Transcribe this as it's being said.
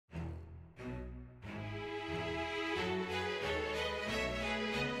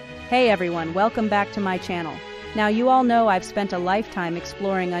Hey everyone, welcome back to my channel. Now you all know I've spent a lifetime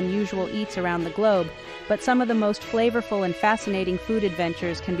exploring unusual eats around the globe, but some of the most flavorful and fascinating food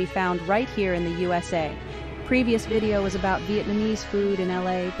adventures can be found right here in the USA. Previous video was about Vietnamese food in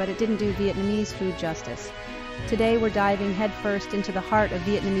LA, but it didn't do Vietnamese food justice. Today we're diving headfirst into the heart of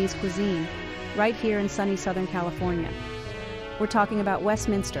Vietnamese cuisine, right here in sunny Southern California. We're talking about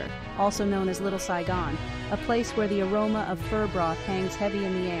Westminster, also known as Little Saigon, a place where the aroma of pho broth hangs heavy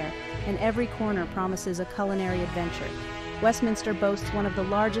in the air, and every corner promises a culinary adventure. Westminster boasts one of the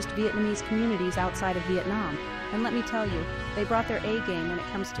largest Vietnamese communities outside of Vietnam, and let me tell you, they brought their A-game when it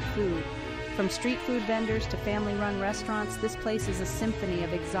comes to food. From street food vendors to family-run restaurants, this place is a symphony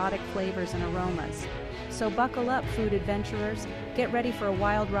of exotic flavors and aromas. So buckle up, food adventurers. Get ready for a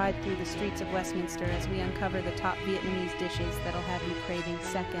wild ride through the streets of Westminster as we uncover the top Vietnamese dishes that'll have you craving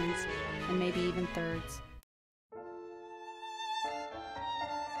seconds and maybe even thirds.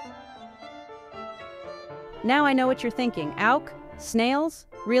 Now I know what you're thinking. Auk? Snails?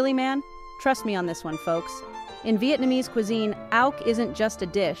 Really, man? Trust me on this one, folks. In Vietnamese cuisine, auk isn't just a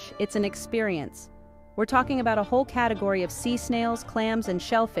dish, it's an experience. We're talking about a whole category of sea snails, clams, and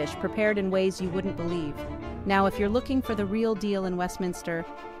shellfish prepared in ways you wouldn't believe. Now, if you're looking for the real deal in Westminster,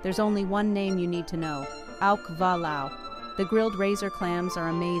 there's only one name you need to know: auk va lao. The grilled razor clams are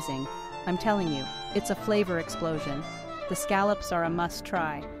amazing. I'm telling you, it's a flavor explosion. The scallops are a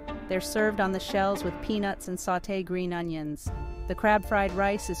must-try. They're served on the shells with peanuts and sauté green onions. The crab-fried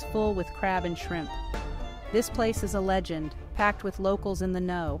rice is full with crab and shrimp. This place is a legend, packed with locals in the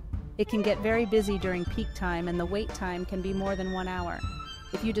know. It can get very busy during peak time, and the wait time can be more than 1 hour.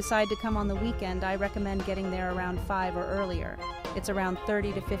 If you decide to come on the weekend, I recommend getting there around 5 or earlier. It's around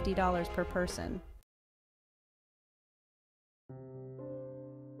 $30 to $50 per person.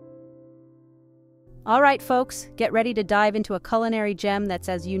 All right, folks, get ready to dive into a culinary gem that's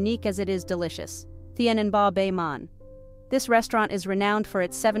as unique as it is delicious: Thien Ba Bay Man. This restaurant is renowned for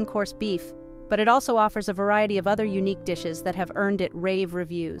its 7-course beef, but it also offers a variety of other unique dishes that have earned it rave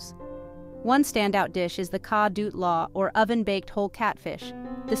reviews. One standout dish is the Ca Dut La, or oven-baked whole catfish.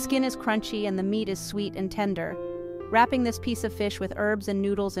 The skin is crunchy and the meat is sweet and tender. Wrapping this piece of fish with herbs and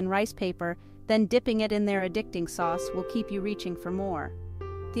noodles in rice paper, then dipping it in their addicting sauce will keep you reaching for more.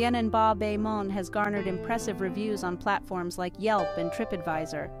 Thien Ba Bay Man has garnered impressive reviews on platforms like Yelp and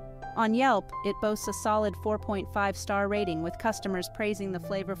TripAdvisor. On Yelp, it boasts a solid 4.5-star rating, with customers praising the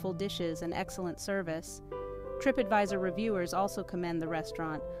flavorful dishes and excellent service. TripAdvisor reviewers also commend the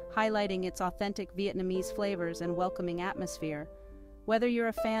restaurant, highlighting its authentic Vietnamese flavors and welcoming atmosphere. Whether you're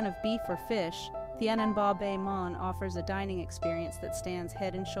a fan of beef or fish, Thien Ba Bay Man offers a dining experience that stands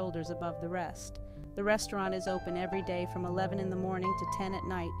head and shoulders above the rest. The restaurant is open every day from 11 in the morning to 10 at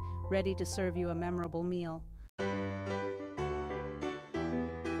night, ready to serve you a memorable meal.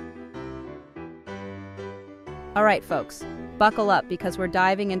 All right, folks, buckle up because we're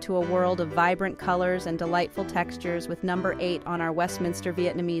diving into a world of vibrant colors and delightful textures with number 8 on our Westminster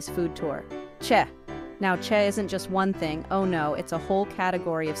Vietnamese food tour: Che. Now, Che isn't just one thing. Oh no, it's a whole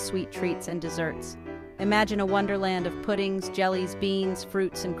category of sweet treats and desserts. Imagine a wonderland of puddings, jellies, beans,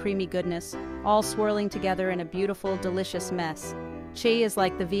 fruits, and creamy goodness, all swirling together in a beautiful, delicious mess. Che is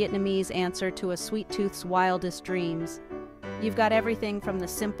like the Vietnamese answer to a sweet tooth's wildest dreams. You've got everything from the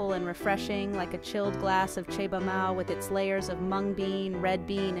simple and refreshing, like a chilled glass of Che Ba Mao with its layers of mung bean, red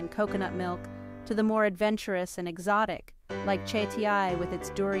bean, and coconut milk, to the more adventurous and exotic, like Che Ti with its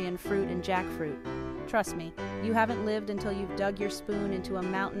durian fruit and jackfruit. Trust me, you haven't lived until you've dug your spoon into a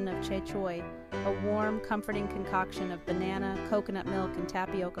mountain of Che Choy, a warm, comforting concoction of banana, coconut milk, and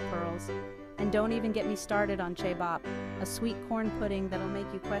tapioca pearls. And don't even get me started on Che Bop, a sweet corn pudding that'll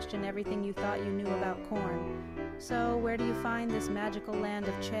make you question everything you thought you knew about corn. So, where do you find this magical land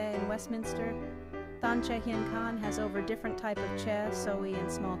of Che in Westminster? Tan Che Hien Khan has over different type of Che, Soi, and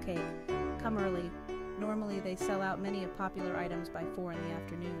small cake. Come early. Normally they sell out many of popular items by 4 in the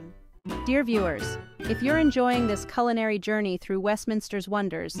afternoon. Dear viewers, if you're enjoying this culinary journey through Westminster's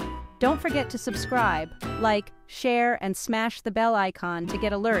wonders, don't forget to subscribe, like, share, and smash the bell icon to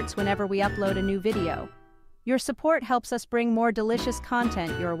get alerts whenever we upload a new video. Your support helps us bring more delicious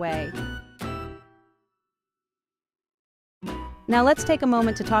content your way. Now let's take a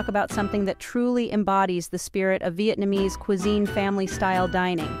moment to talk about something that truly embodies the spirit of Vietnamese cuisine: family-style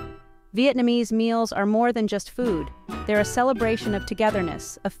dining. Vietnamese meals are more than just food. They're a celebration of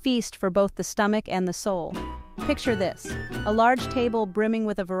togetherness, a feast for both the stomach and the soul. Picture this: a large table brimming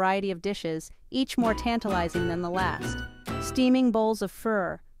with a variety of dishes, each more tantalizing than the last. Steaming bowls of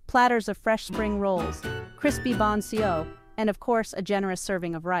pho, platters of fresh spring rolls, crispy bon sio, and of course a generous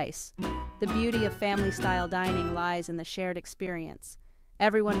serving of rice. The beauty of family-style dining lies in the shared experience.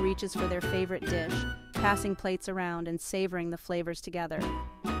 Everyone reaches for their favorite dish, passing plates around and savoring the flavors together.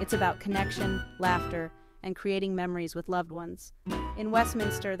 It's about connection, laughter, and creating memories with loved ones. In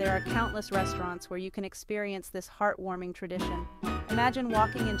Westminster, there are countless restaurants where you can experience this heartwarming tradition. Imagine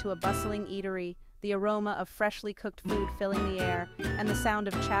walking into a bustling eatery, the aroma of freshly cooked food filling the air, and the sound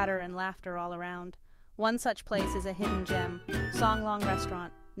of chatter and laughter all around. One such place is a hidden gem, Song Long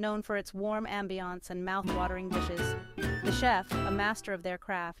Restaurant, known for its warm ambiance and mouth-watering dishes. The chef, a master of their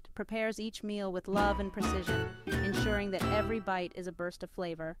craft, prepares each meal with love and precision, ensuring that every bite is a burst of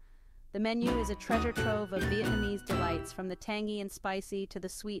flavor. The menu is a treasure trove of Vietnamese delights, from the tangy and spicy to the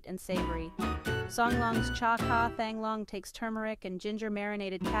sweet and savory. Song Long's Cha Ca Thang Long takes turmeric and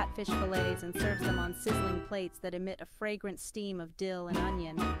ginger-marinated catfish fillets and serves them on sizzling plates that emit a fragrant steam of dill and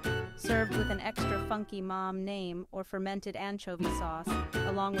onion. Served with an extra funky mam name or fermented anchovy sauce,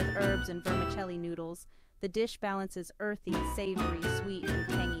 along with herbs and vermicelli noodles, the dish balances earthy, savory, sweet, and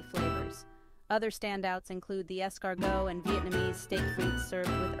tangy flavors. Other standouts include the escargot and Vietnamese steak frites served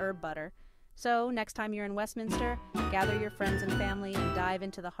with herb butter. So, next time you're in Westminster, gather your friends and family and dive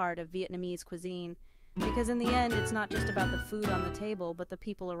into the heart of Vietnamese cuisine. Because in the end, it's not just about the food on the table, but the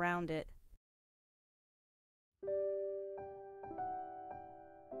people around it.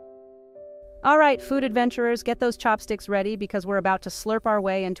 Alright, food adventurers, get those chopsticks ready because we're about to slurp our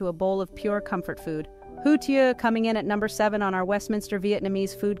way into a bowl of pure comfort food. Hủ tiếu coming in at number 7 on our Westminster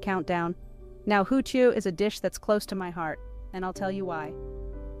Vietnamese food countdown. Now, hủ tiếu is a dish that's close to my heart, and I'll tell you why.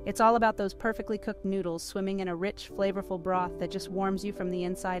 It's all about those perfectly cooked noodles swimming in a rich, flavorful broth that just warms you from the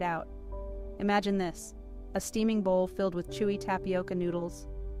inside out. Imagine this: a steaming bowl filled with chewy tapioca noodles,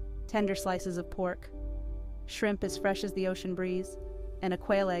 tender slices of pork, shrimp as fresh as the ocean breeze, and a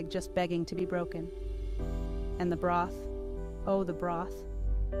quail egg just begging to be broken. And the broth, oh, the broth.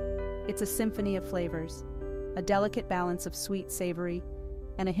 It's a symphony of flavors, a delicate balance of sweet, savory,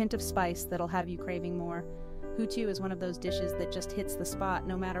 and a hint of spice that'll have you craving more. Hủ tiếu is one of those dishes that just hits the spot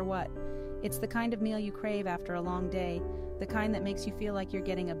no matter what. It's the kind of meal you crave after a long day, the kind that makes you feel like you're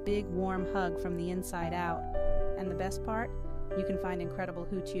getting a big, warm hug from the inside out. And the best part? You can find incredible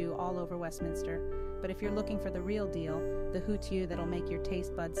hủ tiếu all over Westminster. But if you're looking for the real deal, the hủ tiếu that'll make your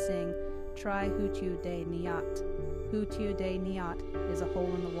taste buds sing, try hủ tiếu de Nhất. Hủ tiếu de Nhất is a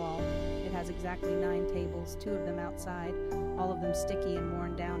hole in the wall. It has exactly 9 tables, 2 of them outside, all of them sticky and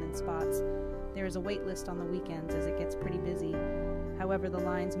worn down in spots. There is a wait list on the weekends as it gets pretty busy. However, the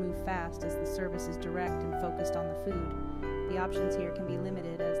lines move fast as the service is direct and focused on the food. The options here can be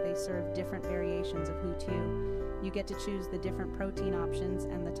limited as they serve different variations of hủ tiếu. You get to choose the different protein options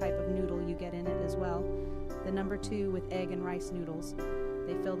and the type of noodle you get in it as well. The number 2 with egg and rice noodles.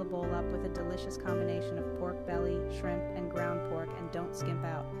 They fill the bowl up with a delicious combination of pork belly, shrimp, and ground pork, and don't skimp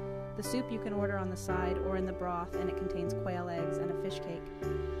out. The soup you can order on the side or in the broth, and it contains quail eggs and a fish cake.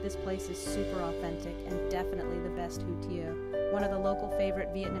 This place is super authentic and definitely the best hủ tiếu, one of the local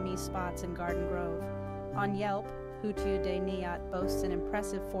favorite Vietnamese spots in Garden Grove. On Yelp, hủ tiếu de Nhất boasts an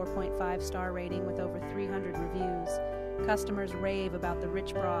impressive 4.5-star rating with over 300 reviews. Customers rave about the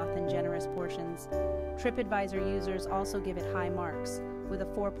rich broth and generous portions. TripAdvisor users also give it high marks, with a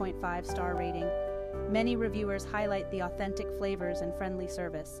 4.5-star rating. Many reviewers highlight the authentic flavors and friendly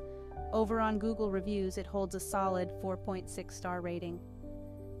service. Over on Google Reviews, it holds a solid 4.6-star rating.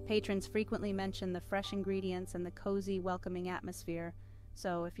 Patrons frequently mention the fresh ingredients and the cozy, welcoming atmosphere.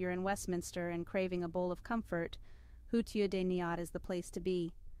 So, if you're in Westminster and craving a bowl of comfort, hủ tiếu de Nhất is the place to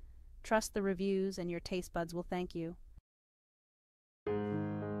be. Trust the reviews and your taste buds will thank you.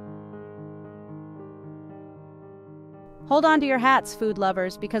 Hold on to your hats, food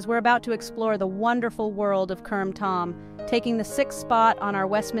lovers, because we're about to explore the wonderful world of Cơm Tom, taking the 6th spot on our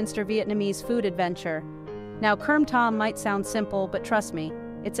Westminster Vietnamese food adventure. Now, Cơm Tom might sound simple, but trust me,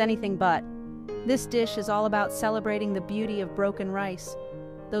 it's anything but. This dish is all about celebrating the beauty of broken rice,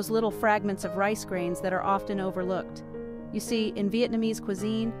 those little fragments of rice grains that are often overlooked. You see, in Vietnamese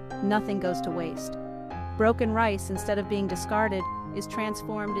cuisine, nothing goes to waste. Broken rice, instead of being discarded, is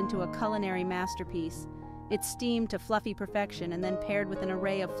transformed into a culinary masterpiece. It's steamed to fluffy perfection and then paired with an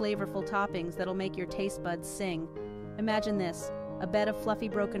array of flavorful toppings that'll make your taste buds sing. Imagine this: a bed of fluffy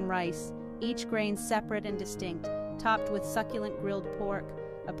broken rice, each grain separate and distinct, topped with succulent grilled pork,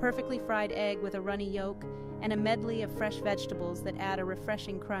 a perfectly fried egg with a runny yolk, and a medley of fresh vegetables that add a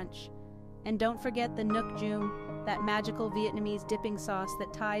refreshing crunch. And don't forget the Nuoc Jum, that magical Vietnamese dipping sauce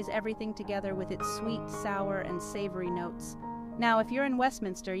that ties everything together with its sweet, sour, and savory notes. Now, if you're in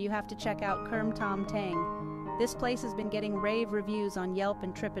Westminster, you have to check out Cơm Tom Tang. This place has been getting rave reviews on Yelp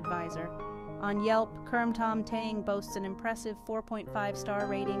and TripAdvisor. On Yelp, Kerm Tom Tang boasts an impressive 4.5-star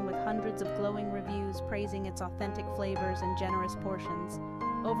rating with hundreds of glowing reviews praising its authentic flavors and generous portions.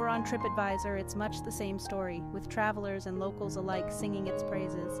 Over on TripAdvisor, it's much the same story, with travelers and locals alike singing its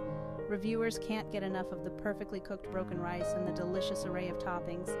praises. Reviewers can't get enough of the perfectly cooked broken rice and the delicious array of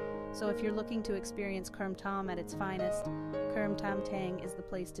toppings. So if you're looking to experience Kerm Tom at its finest, Kerm Tom Tang is the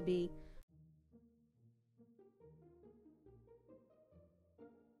place to be.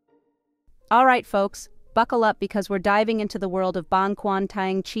 All right, folks, buckle up because we're diving into the world of Bánh Cuốn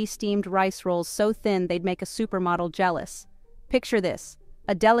Tang Chi steamed rice rolls so thin they'd make a supermodel jealous. Picture this,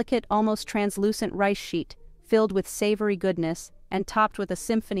 a delicate, almost translucent rice sheet filled with savory goodness and topped with a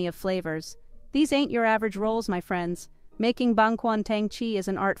symphony of flavors. These ain't your average rolls, my friends. Making Bánh Cuốn Tang Chi is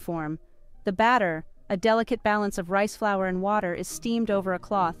an art form. The batter, a delicate balance of rice flour and water, is steamed over a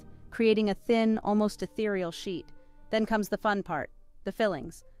cloth, creating a thin, almost ethereal sheet. Then comes the fun part, the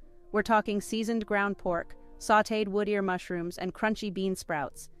fillings. We're talking seasoned ground pork, sautéed wood ear mushrooms, and crunchy bean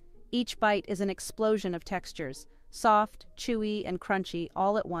sprouts. Each bite is an explosion of textures, soft, chewy, and crunchy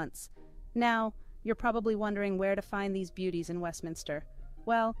all at once. Now, you're probably wondering where to find these beauties in Westminster.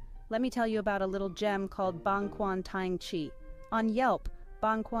 Well, let me tell you about a little gem called Bánh Cuốn Tang Chi. On Yelp,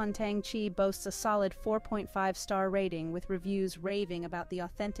 Bánh Cuốn Tang Chi boasts a solid 4.5-star rating with reviews raving about the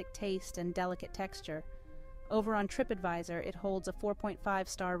authentic taste and delicate texture. Over on TripAdvisor, it holds a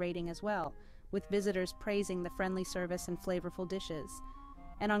 4.5-star rating as well, with visitors praising the friendly service and flavorful dishes.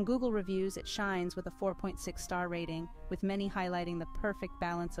 And on Google Reviews, it shines with a 4.6-star rating, with many highlighting the perfect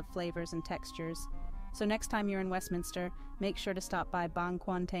balance of flavors and textures. So next time you're in Westminster, make sure to stop by Bánh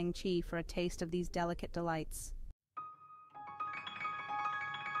Cuốn Tang Chi for a taste of these delicate delights.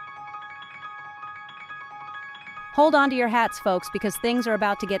 Hold on to your hats, folks, because things are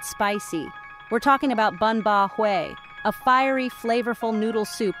about to get spicy. We're talking about bun ba Hue, a fiery, flavorful noodle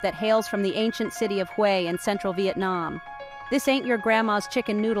soup that hails from the ancient city of Hue in central Vietnam. This ain't your grandma's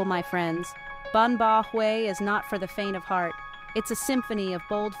chicken noodle, my friends. Bun ba Hue is not for the faint of heart. It's a symphony of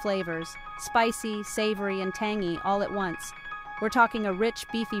bold flavors, spicy, savory, and tangy all at once. We're talking a rich,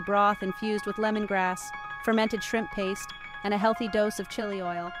 beefy broth infused with lemongrass, fermented shrimp paste, and a healthy dose of chili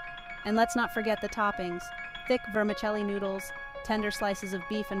oil. And let's not forget the toppings: thick vermicelli noodles, tender slices of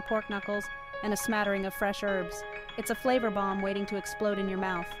beef and pork knuckles, and a smattering of fresh herbs. It's a flavor bomb waiting to explode in your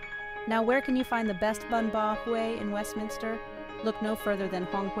mouth. Now, where can you find the best bun ba Hue in Westminster? Look no further than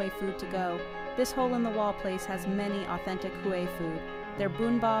Hong Hue Food to Go. This hole-in-the-wall place has many authentic Hue food. Their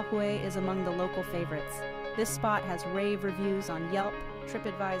bun ba Hue is among the local favorites. This spot has rave reviews on Yelp,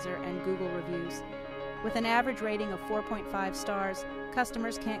 TripAdvisor, and Google Reviews. With an average rating of 4.5 stars,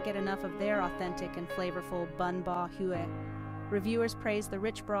 customers can't get enough of their authentic and flavorful bun ba Hue. Reviewers praise the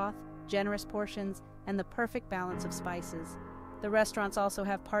rich broth, generous portions, and the perfect balance of spices. The restaurants also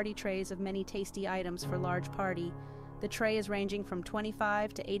have party trays of many tasty items for large party. The tray is ranging from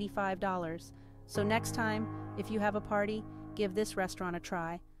 $25 to $85. So next time, if you have a party, give this restaurant a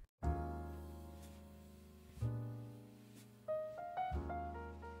try.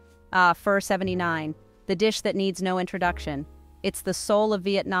 Phở 79, the dish that needs no introduction. It's the soul of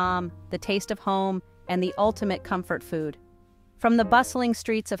Vietnam, the taste of home, and the ultimate comfort food. From the bustling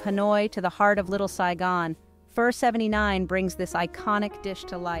streets of Hanoi to the heart of Little Saigon, Phở 79 brings this iconic dish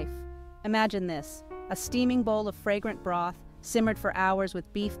to life. Imagine this, a steaming bowl of fragrant broth, simmered for hours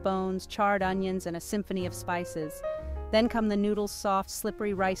with beef bones, charred onions, and a symphony of spices. Then come the noodles, soft,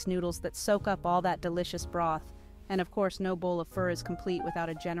 slippery rice noodles that soak up all that delicious broth. And of course, no bowl of pho is complete without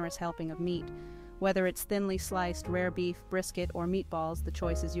a generous helping of meat. Whether it's thinly sliced rare beef, brisket, or meatballs, the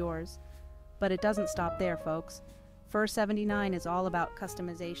choice is yours. But it doesn't stop there, folks. Phở 79 is all about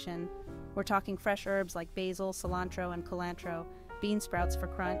customization. We're talking fresh herbs like basil, cilantro, and culantro, bean sprouts for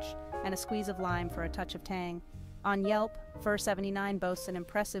crunch, and a squeeze of lime for a touch of tang. On Yelp, Phở 79 boasts an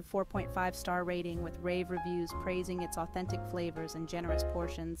impressive 4.5-star rating with rave reviews praising its authentic flavors and generous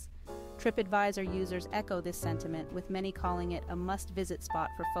portions. TripAdvisor users echo this sentiment, with many calling it a must-visit spot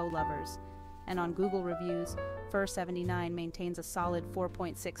for pho lovers. And on Google Reviews, Phở 79 maintains a solid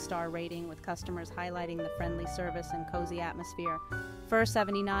 4.6-star rating, with customers highlighting the friendly service and cozy atmosphere. Phở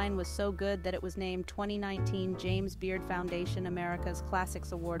 79 was so good that it was named 2019 James Beard Foundation America's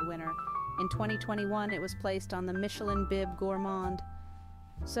Classics Award winner. In 2021, it was placed on the Michelin Bib Gourmand.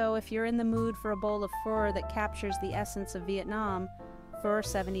 So if you're in the mood for a bowl of pho that captures the essence of Vietnam, Phở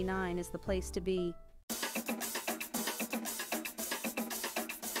 79 is the place to be.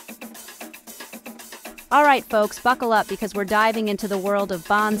 All right, folks, buckle up because we're diving into the world of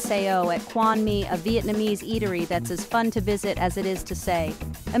Bánh Xeo at Quán, a Vietnamese eatery that's as fun to visit as it is to say.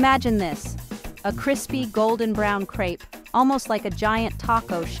 Imagine this, a crispy golden brown crepe, almost like a giant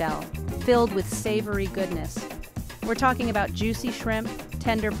taco shell, filled with savory goodness. We're talking about juicy shrimp,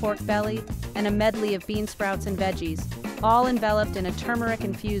 tender pork belly, and a medley of bean sprouts and veggies, all enveloped in a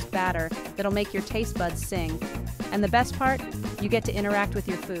turmeric-infused batter that'll make your taste buds sing. And the best part? You get to interact with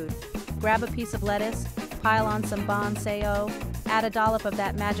your food. Grab a piece of lettuce, pile on some bánh xèo, add a dollop of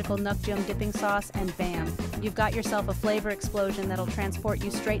that magical nukjum dipping sauce, and bam, you've got yourself a flavor explosion that'll transport you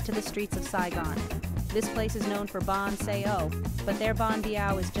straight to the streets of Saigon. This place is known for bánh xèo, but their bánh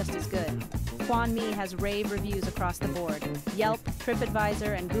biao is just as good. Quán has rave reviews across the board. Yelp,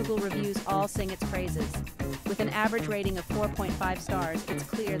 TripAdvisor, and Google reviews all sing its praises. With an average rating of 4.5 stars, it's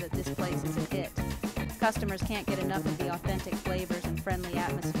clear that this place is a hit. Customers can't get enough of the authentic flavors and friendly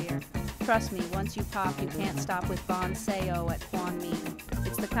atmosphere. Trust me, once you pop, you can't stop with bánh xèo at Quán.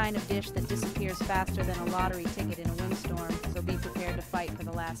 It's the kind of dish that disappears faster than a lottery ticket in a windstorm, so be prepared to fight for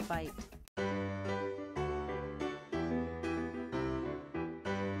the last bite.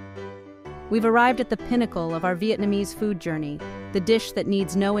 We've arrived at the pinnacle of our Vietnamese food journey, the dish that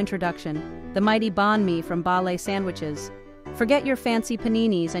needs no introduction, the mighty bánh mì from Ba Lê Sandwiches. Forget your fancy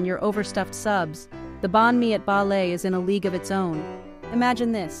paninis and your overstuffed subs. The bánh mì at Ba Lê is in a league of its own.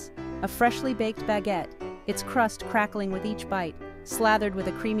 Imagine this, a freshly baked baguette, its crust crackling with each bite, slathered with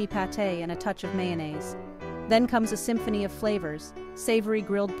a creamy pâté and a touch of mayonnaise. Then comes a symphony of flavors, savory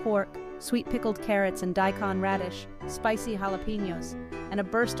grilled pork, sweet pickled carrots and daikon radish, spicy jalapenos, and a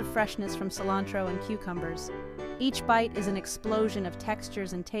burst of freshness from cilantro and cucumbers. Each bite is an explosion of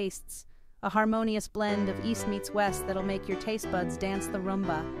textures and tastes, a harmonious blend of East meets West that'll make your taste buds dance the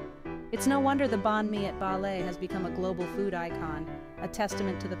rumba. It's no wonder the bánh mì at Ba Lê has become a global food icon, a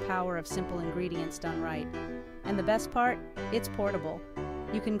testament to the power of simple ingredients done right. And the best part? It's portable.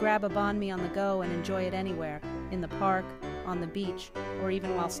 You can grab a bánh mì on the go and enjoy it anywhere, in the park, on the beach, or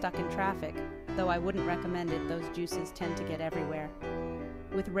even while stuck in traffic, though I wouldn't recommend it, those juices tend to get everywhere.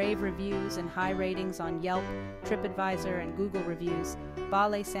 With rave reviews and high ratings on Yelp, TripAdvisor, and Google reviews, Ba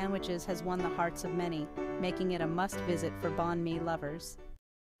Lê Sandwiches has won the hearts of many, making it a must-visit for bánh mì lovers.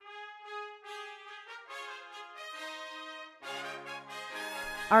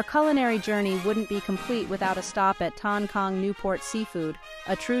 Our culinary journey wouldn't be complete without a stop at Thanh Cang Newport Seafood,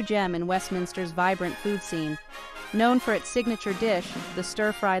 a true gem in Westminster's vibrant food scene. Known for its signature dish, the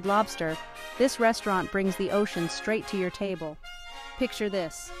stir-fried lobster, this restaurant brings the ocean straight to your table. Picture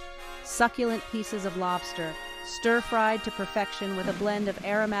this: succulent pieces of lobster, stir-fried to perfection with a blend of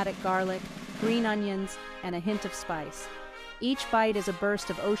aromatic garlic, green onions, and a hint of spice. Each bite is a burst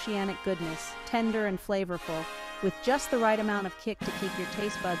of oceanic goodness, tender and flavorful, with just the right amount of kick to keep your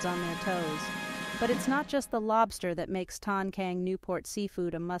taste buds on their toes. But it's not just the lobster that makes Thanh Cang Newport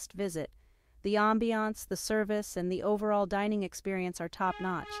Seafood a must-visit. The ambiance, the service, and the overall dining experience are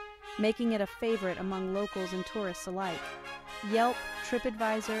top-notch, making it a favorite among locals and tourists alike. Yelp,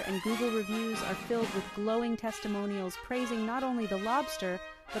 TripAdvisor, and Google reviews are filled with glowing testimonials praising not only the lobster,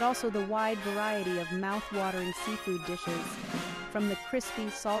 but also the wide variety of mouth-watering seafood dishes. From the crispy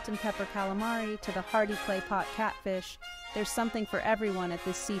salt and pepper calamari to the hearty clay pot catfish, there's something for everyone at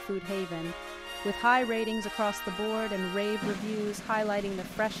this seafood haven. With high ratings across the board and rave reviews highlighting the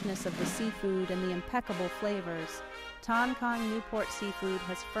freshness of the seafood and the impeccable flavors, Thanh Cang Newport Seafood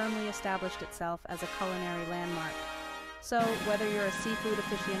has firmly established itself as a culinary landmark. So, whether you're a seafood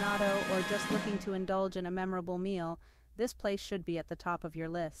aficionado or just looking to indulge in a memorable meal, this place should be at the top of your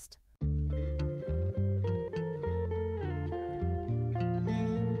list.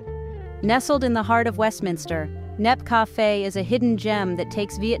 Nestled in the heart of Westminster, Nếp Cafe is a hidden gem that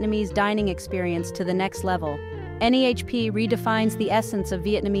takes Vietnamese dining experience to the next level. NEHP redefines the essence of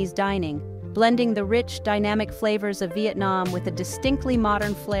Vietnamese dining, blending the rich, dynamic flavors of Vietnam with a distinctly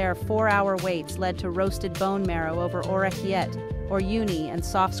modern flair. 4-hour waits led to roasted bone marrow over orecchiette, or uni, and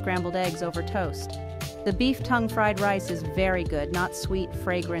soft scrambled eggs over toast. The beef tongue fried rice is very good, not sweet,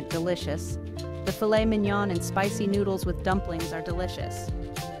 fragrant, delicious. The filet mignon and spicy noodles with dumplings are delicious.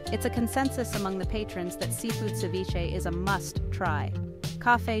 It's a consensus among the patrons that seafood ceviche is a must-try.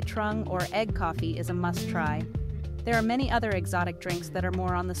 Café trung or egg coffee is a must-try. There are many other exotic drinks that are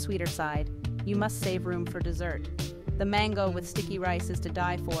more on the sweeter side. You must save room for dessert. The mango with sticky rice is to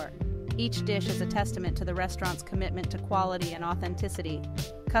die for. Each dish is a testament to the restaurant's commitment to quality and authenticity.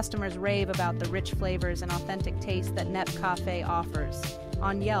 Customers rave about the rich flavors and authentic taste that Nếp Cafe offers.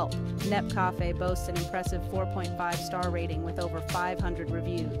 On Yelp, Nếp Cafe boasts an impressive 4.5-star rating with over 500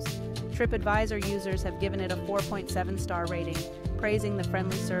 reviews. TripAdvisor users have given it a 4.7-star rating, praising the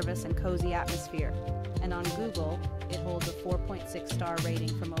friendly service and cozy atmosphere. And on Google, it holds a 4.6-star rating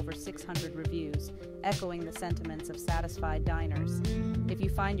from over 600 reviews, echoing the sentiments of satisfied diners. If you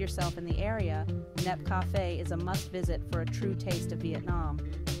find yourself in the area, Nếp Cafe is a must-visit for a true taste of Vietnam.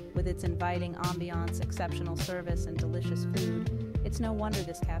 With its inviting ambiance, exceptional service, and delicious food, it's no wonder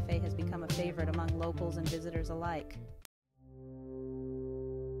this cafe has become a favorite among locals and visitors alike.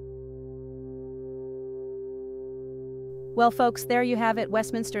 Well, folks, there you have it,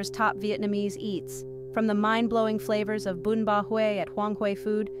 Westminster's top Vietnamese eats. From the mind-blowing flavors of bún bò Huế at Hoang Huế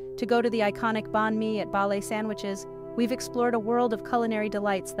Food to go to the iconic banh mi at Ballet Sandwiches, we've explored a world of culinary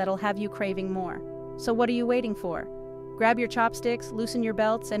delights that'll have you craving more. So what are you waiting for? Grab your chopsticks, loosen your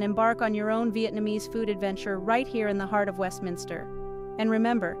belts, and embark on your own Vietnamese food adventure right here in the heart of Westminster. And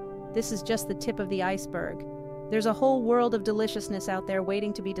remember, this is just the tip of the iceberg. There's a whole world of deliciousness out there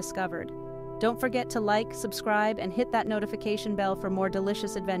waiting to be discovered. Don't forget to like, subscribe, and hit that notification bell for more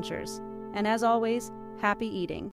delicious adventures. And as always, happy eating.